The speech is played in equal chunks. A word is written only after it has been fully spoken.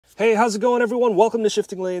Hey, how's it going everyone? Welcome to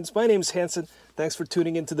Shifting Lanes. My name is Hanson. Thanks for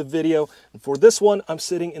tuning into the video. And for this one, I'm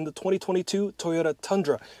sitting in the 2022 Toyota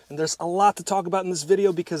Tundra. And there's a lot to talk about in this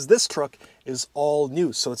video because this truck is all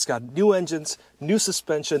new. So it's got new engines, new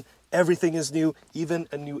suspension, everything is new, even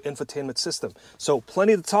a new infotainment system. So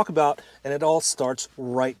plenty to talk about, and it all starts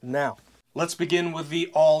right now. Let's begin with the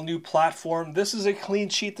all-new platform. This is a clean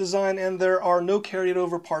sheet design, and there are no carried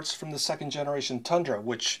over parts from the second generation Tundra,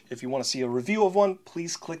 which, if you want to see a review of one,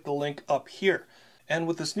 please click the link up here. And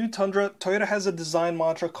with this new Tundra, Toyota has a design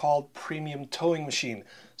mantra called premium towing machine.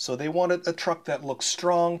 So they wanted a truck that looks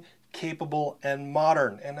strong, capable, and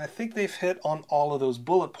modern, and I think they've hit on all of those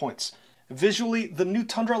bullet points. Visually, the new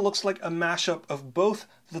Tundra looks like a mashup of both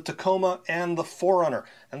the Tacoma and the 4Runner,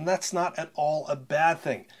 and that's not at all a bad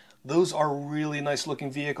thing. Those are really nice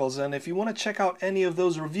looking vehicles, and if you want to check out any of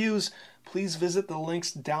those reviews, please visit the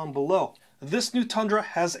links down below. This new Tundra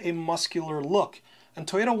has a muscular look, and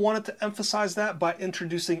Toyota wanted to emphasize that by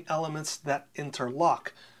introducing elements that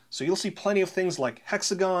interlock. So you'll see plenty of things like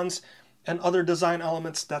hexagons and other design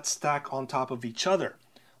elements that stack on top of each other,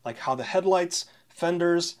 like how the headlights,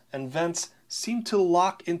 fenders, and vents seem to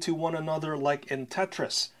lock into one another like in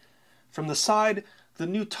Tetris. From the side, the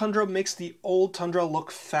new Tundra makes the old Tundra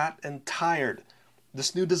look fat and tired.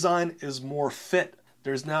 This new design is more fit.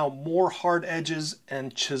 There's now more hard edges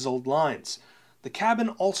and chiseled lines. The cabin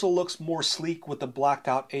also looks more sleek with the blacked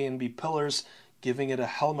out A and B pillars, giving it a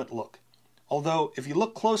helmet look. Although, if you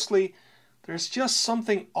look closely, there's just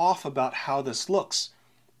something off about how this looks.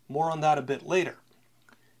 More on that a bit later.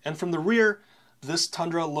 And from the rear, this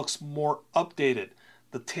Tundra looks more updated.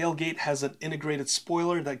 The tailgate has an integrated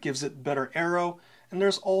spoiler that gives it better aero, and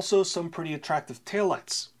there's also some pretty attractive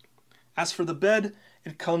taillights. As for the bed,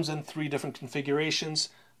 it comes in 3 different configurations: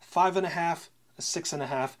 5.5, a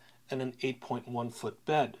 6.5, and an 8.1 foot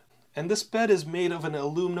bed. And this bed is made of an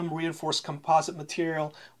aluminum reinforced composite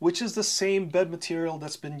material, which is the same bed material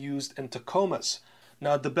that's been used in Tacomas.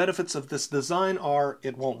 Now, the benefits of this design are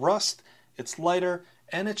it won't rust, it's lighter,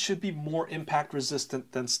 and it should be more impact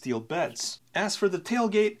resistant than steel beds. As for the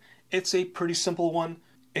tailgate, it's a pretty simple one.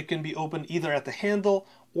 It can be opened either at the handle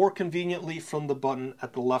or conveniently from the button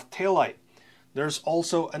at the left taillight. There's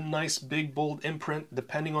also a nice big bold imprint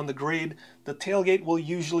depending on the grade. The tailgate will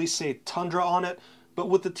usually say Tundra on it, but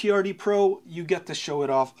with the TRD Pro, you get to show it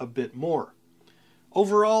off a bit more.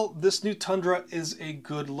 Overall, this new Tundra is a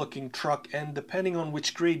good looking truck, and depending on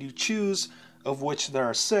which grade you choose, of which there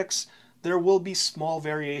are 6, there will be small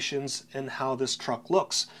variations in how this truck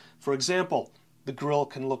looks. For example, the grille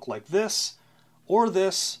can look like this, or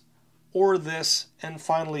this, or this, and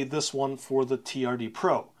finally this one for the TRD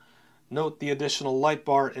Pro. Note the additional light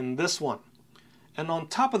bar in this one. And on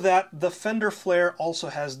top of that, the fender flare also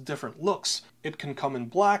has different looks. It can come in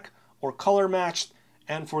black or color matched,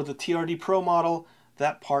 and for the TRD Pro model,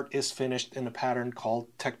 that part is finished in a pattern called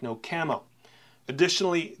Techno Camo.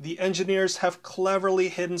 Additionally, the engineers have cleverly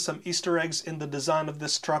hidden some Easter eggs in the design of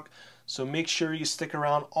this truck, so make sure you stick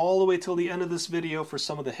around all the way till the end of this video for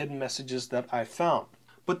some of the hidden messages that I found.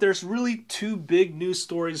 But there's really 2 big news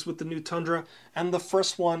stories with the new Tundra, and the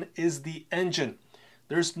first one is the engine.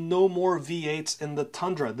 There's no more V8s in the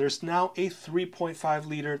Tundra. There's now a 3.5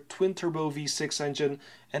 liter twin-turbo V6 engine,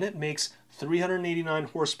 and it makes 389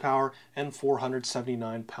 horsepower and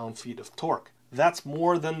 479 pound-feet of torque. That's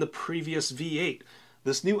more than the previous V8.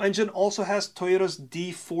 This new engine also has Toyota's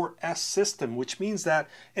D4S system, which means that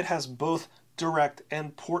it has both direct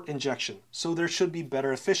and port injection, so there should be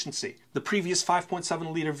better efficiency. The previous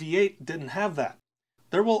 5.7 liter V8 didn't have that.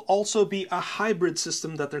 There will also be a hybrid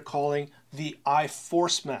system that they're calling the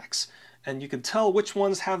iForce Max, and you can tell which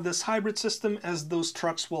ones have this hybrid system as those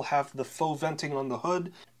trucks will have the faux venting on the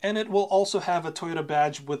hood, and it will also have a Toyota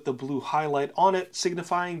badge with the blue highlight on it,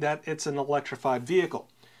 signifying that it's an electrified vehicle.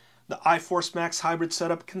 The iForce Max hybrid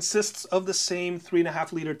setup consists of the same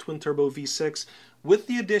 3.5 liter twin-turbo V6 with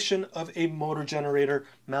the addition of a motor generator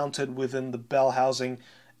mounted within the bell housing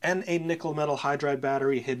and a nickel metal hydride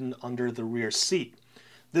battery hidden under the rear seat.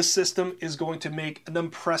 This system is going to make an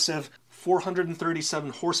impressive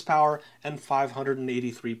 437 horsepower and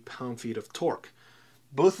 583 pound-feet of torque.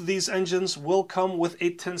 Both of these engines will come with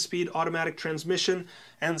a 10-speed automatic transmission,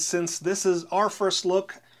 and since this is our first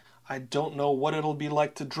look, I don't know what it'll be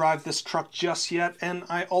like to drive this truck just yet, and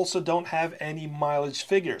I also don't have any mileage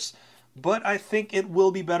figures. But I think it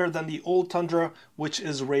will be better than the old Tundra, which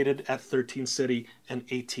is rated at 13 city and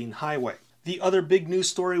 18 highway. The other big news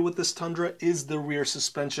story with this Tundra is the rear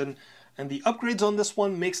suspension, and the upgrades on this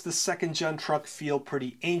one makes the second gen truck feel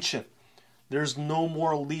pretty ancient. There's no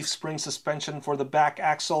more leaf spring suspension for the back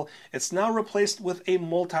axle. It's now replaced with a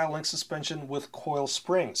multi-link suspension with coil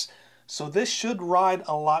springs. So this should ride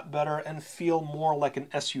a lot better and feel more like an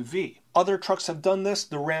SUV. Other trucks have done this.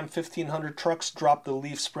 The Ram 1500 trucks dropped the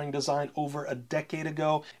leaf spring design over a decade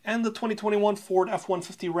ago, and the 2021 Ford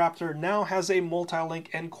F-150 Raptor now has a multi-link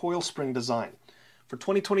and coil spring design. For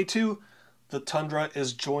 2022, the Tundra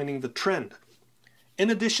is joining the trend. In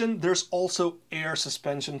addition, there's also air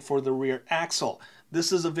suspension for the rear axle.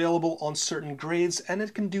 This is available on certain grades, and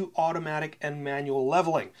it can do automatic and manual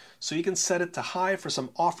leveling. So you can set it to high for some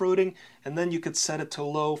off-roading, and then you could set it to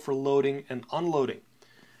low for loading and unloading.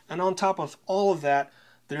 And on top of all of that,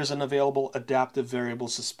 there's an available adaptive variable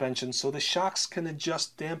suspension, so the shocks can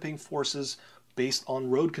adjust damping forces based on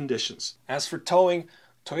road conditions. As for towing,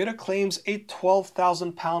 Toyota claims a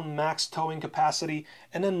 12,000-pound max towing capacity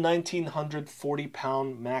and a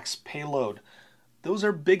 1,940-pound max payload. Those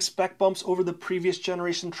are big spec bumps over the previous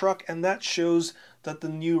generation truck, and that shows that the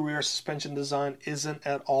new rear suspension design isn't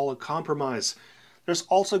at all a compromise. There's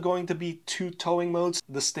also going to be 2 towing modes.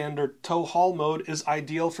 The standard tow haul mode is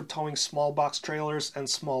ideal for towing small box trailers and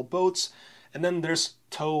small boats, and then there's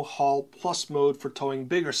tow haul plus mode for towing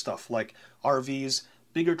bigger stuff like RVs,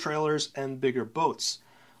 bigger trailers, and bigger boats.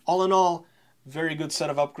 All in all, very good set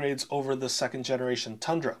of upgrades over the second generation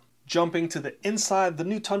Tundra. Jumping to the inside, the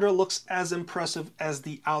new Tundra looks as impressive as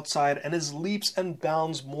the outside and is leaps and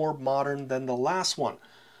bounds more modern than the last one.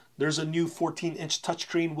 There's a new 14-inch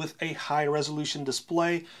touchscreen with a high-resolution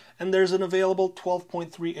display, and there's an available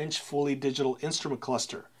 12.3-inch fully digital instrument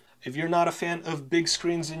cluster. If you're not a fan of big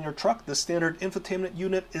screens in your truck, the standard infotainment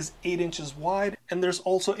unit is 8 inches wide, and there's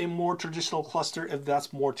also a more traditional cluster if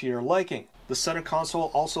that's more to your liking. The center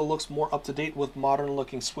console also looks more up-to-date with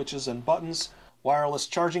modern-looking switches and buttons, wireless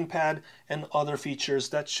charging pad, and other features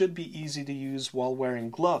that should be easy to use while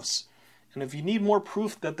wearing gloves. And if you need more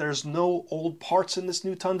proof that there's no old parts in this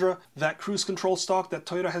new Tundra, that cruise control stock that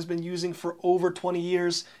Toyota has been using for over 20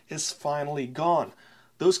 years is finally gone.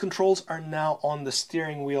 Those controls are now on the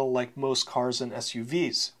steering wheel like most cars and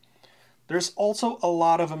SUVs. There's also a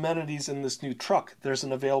lot of amenities in this new truck. There's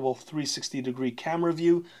an available 360-degree camera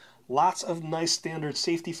view, lots of nice standard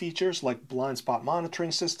safety features like blind spot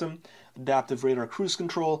monitoring system, adaptive radar cruise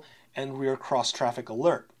control, and rear cross-traffic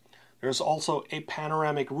alert. There's also a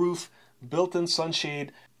panoramic roof, built-in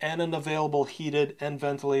sunshade, and an available heated and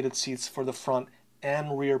ventilated seats for the front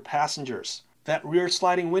and rear passengers. That rear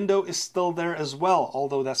sliding window is still there as well,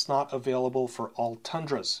 although that's not available for all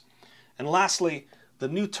Tundras. And lastly, the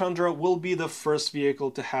new Tundra will be the first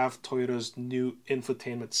vehicle to have Toyota's new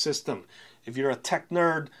infotainment system. If you're a tech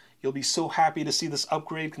nerd, you'll be so happy to see this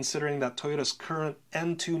upgrade, considering that Toyota's current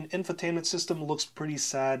Entune infotainment system looks pretty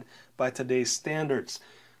sad by today's standards.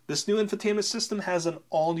 This new infotainment system has an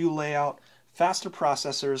all-new layout, faster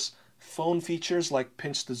processors, phone features like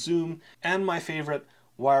pinch to zoom, and my favorite,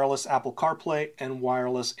 wireless Apple CarPlay and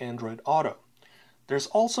wireless Android Auto. There's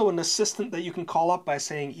also an assistant that you can call up by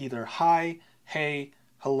saying either hi, hey,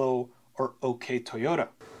 hello, or okay Toyota.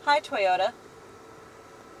 Hi Toyota.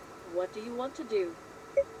 What do you want to do?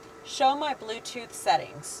 Show my Bluetooth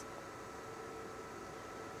settings.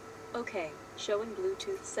 Okay, showing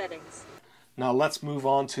Bluetooth settings. Now let's move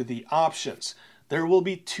on to the options. There will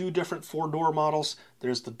be 2 different 4-door models.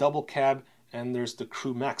 There's the double cab and there's the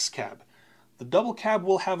Crew Max cab. The double cab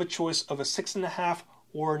will have a choice of a 6.5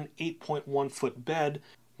 or an 8.1 foot bed,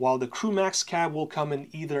 while the Crew Max cab will come in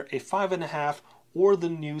either a 5.5 or the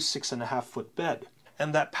new 6.5 foot bed.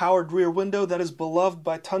 And that powered rear window that is beloved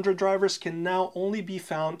by Tundra drivers can now only be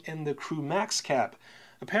found in the Crew Max cab.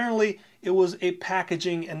 Apparently, it was a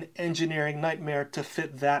packaging and engineering nightmare to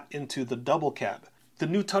fit that into the double cab. The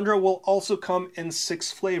new Tundra will also come in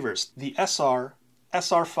 6 flavors: the SR,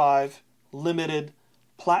 SR5, Limited,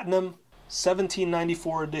 Platinum,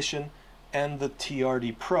 1794 edition, and the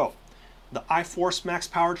TRD Pro. The iForce Max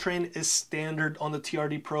powertrain is standard on the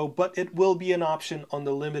TRD Pro, but it will be an option on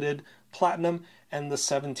the Limited, Platinum, and the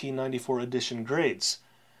 1794 edition grades.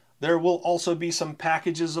 There will also be some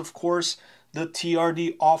packages, of course. The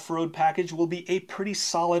TRD off-road package will be a pretty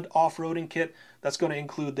solid off-roading kit that's going to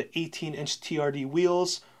include the 18-inch TRD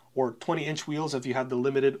wheels, or 20-inch wheels if you have the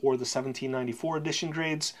Limited or the 1794 edition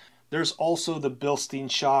grades. There's also the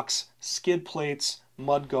Bilstein shocks, skid plates,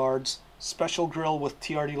 mud guards, special grille with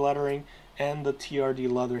TRD lettering, and the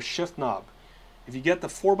TRD leather shift knob. If you get the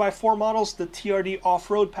 4x4 models, the TRD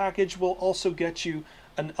off-road package will also get you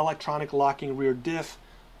an electronic locking rear diff,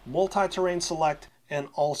 multi-terrain select, and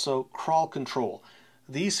also crawl control.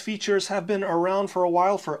 These features have been around for a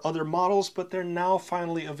while for other models, but they're now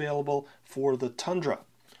finally available for the Tundra.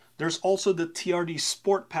 There's also the TRD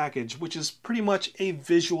Sport package, which is pretty much a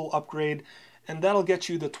visual upgrade, and that'll get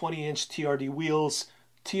you the 20-inch TRD wheels,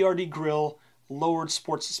 TRD grille, lowered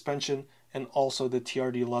sport suspension, and also the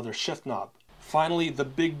TRD leather shift knob. Finally, the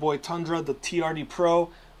big boy Tundra, the TRD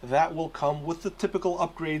Pro, that will come with the typical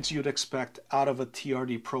upgrades you'd expect out of a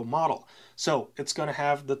TRD Pro model. So it's going to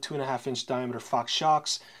have the 2.5-inch diameter Fox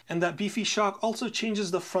shocks, and that beefy shock also changes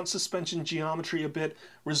the front suspension geometry a bit,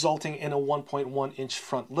 resulting in a 1.1-inch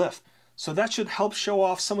front lift. So that should help show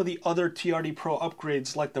off some of the other TRD Pro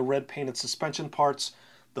upgrades like the red painted suspension parts,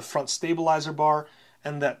 the front stabilizer bar,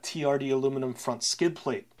 and that TRD aluminum front skid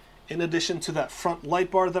plate. In addition to that front light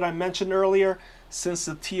bar that I mentioned earlier, since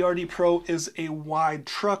the TRD Pro is a wide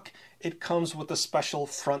truck, it comes with the special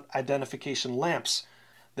front identification lamps.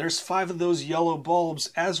 There's 5 of those yellow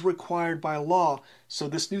bulbs as required by law, so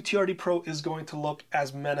this new TRD Pro is going to look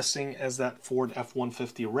as menacing as that Ford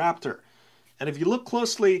F-150 Raptor. And if you look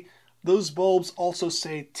closely, those bulbs also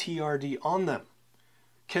say TRD on them.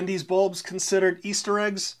 Can these bulbs considered Easter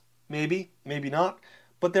eggs? Maybe, maybe not.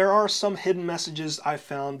 But there are some hidden messages I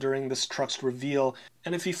found during this truck's reveal,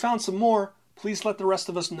 and if you found some more, please let the rest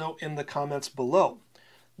of us know in the comments below.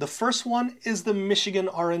 The first one is the Michigan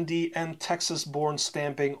R&D and Texas-born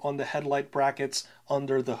stamping on the headlight brackets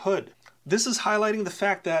under the hood. This is highlighting the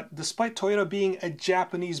fact that despite Toyota being a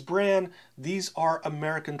Japanese brand, these are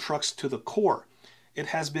American trucks to the core. It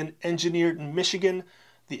has been engineered in Michigan.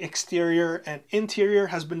 The exterior and interior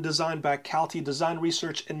has been designed by Calty Design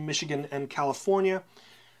Research in Michigan and California.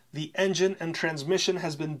 The engine and transmission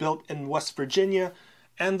has been built in West Virginia,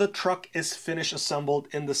 and the truck is finish assembled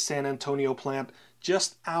in the San Antonio plant,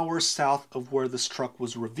 just hours south of where this truck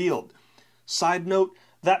was revealed. Side note,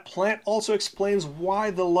 that plant also explains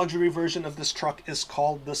why the luxury version of this truck is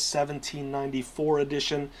called the 1794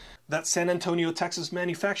 edition. That San Antonio, Texas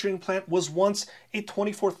manufacturing plant was once a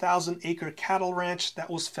 24,000-acre cattle ranch that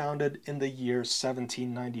was founded in the year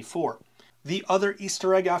 1794. The other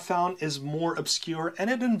Easter egg I found is more obscure, and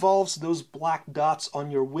it involves those black dots on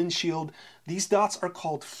your windshield. These dots are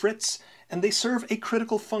called frits, and they serve a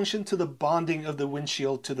critical function to the bonding of the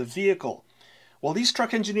windshield to the vehicle. Well, these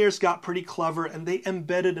truck engineers got pretty clever, and they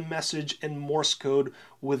embedded a message in Morse code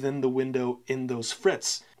within the window in those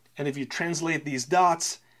frits. And if you translate these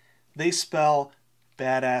dots, they spell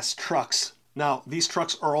badass trucks. Now, these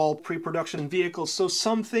trucks are all pre-production vehicles, so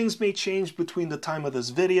some things may change between the time of this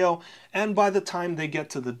video and by the time they get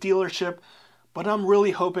to the dealership, but I'm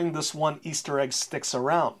really hoping this one Easter egg sticks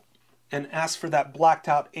around. And as for that blacked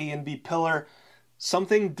out A and B pillar,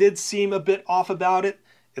 something did seem a bit off about it.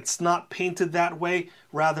 It's not painted that way,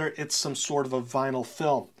 rather it's some sort of a vinyl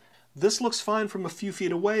film. This looks fine from a few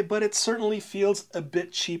feet away, but it certainly feels a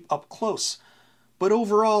bit cheap up close. But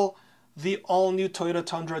overall, the all-new Toyota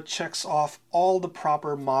Tundra checks off all the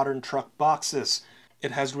proper modern truck boxes.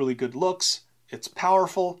 It has really good looks, it's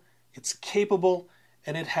powerful, it's capable,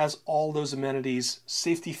 and it has all those amenities,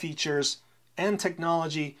 safety features, and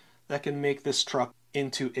technology that can make this truck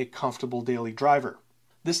into a comfortable daily driver.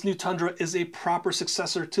 This new Tundra is a proper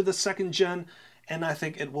successor to the second gen, and I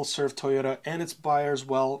think it will serve Toyota and its buyers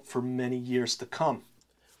well for many years to come.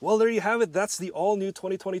 Well, there you have it. That's the all-new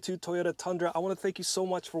 2022 Toyota Tundra. I want to thank you so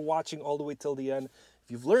much for watching all the way till the end. If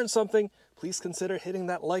you've learned something, please consider hitting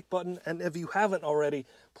that like button. And if you haven't already,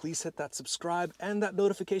 please hit that subscribe and that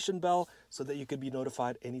notification bell so that you can be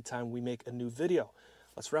notified anytime we make a new video.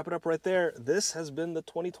 Let's wrap it up right there. This has been the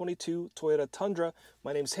 2022 Toyota Tundra.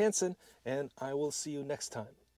 My name's Hanson, and I will see you next time.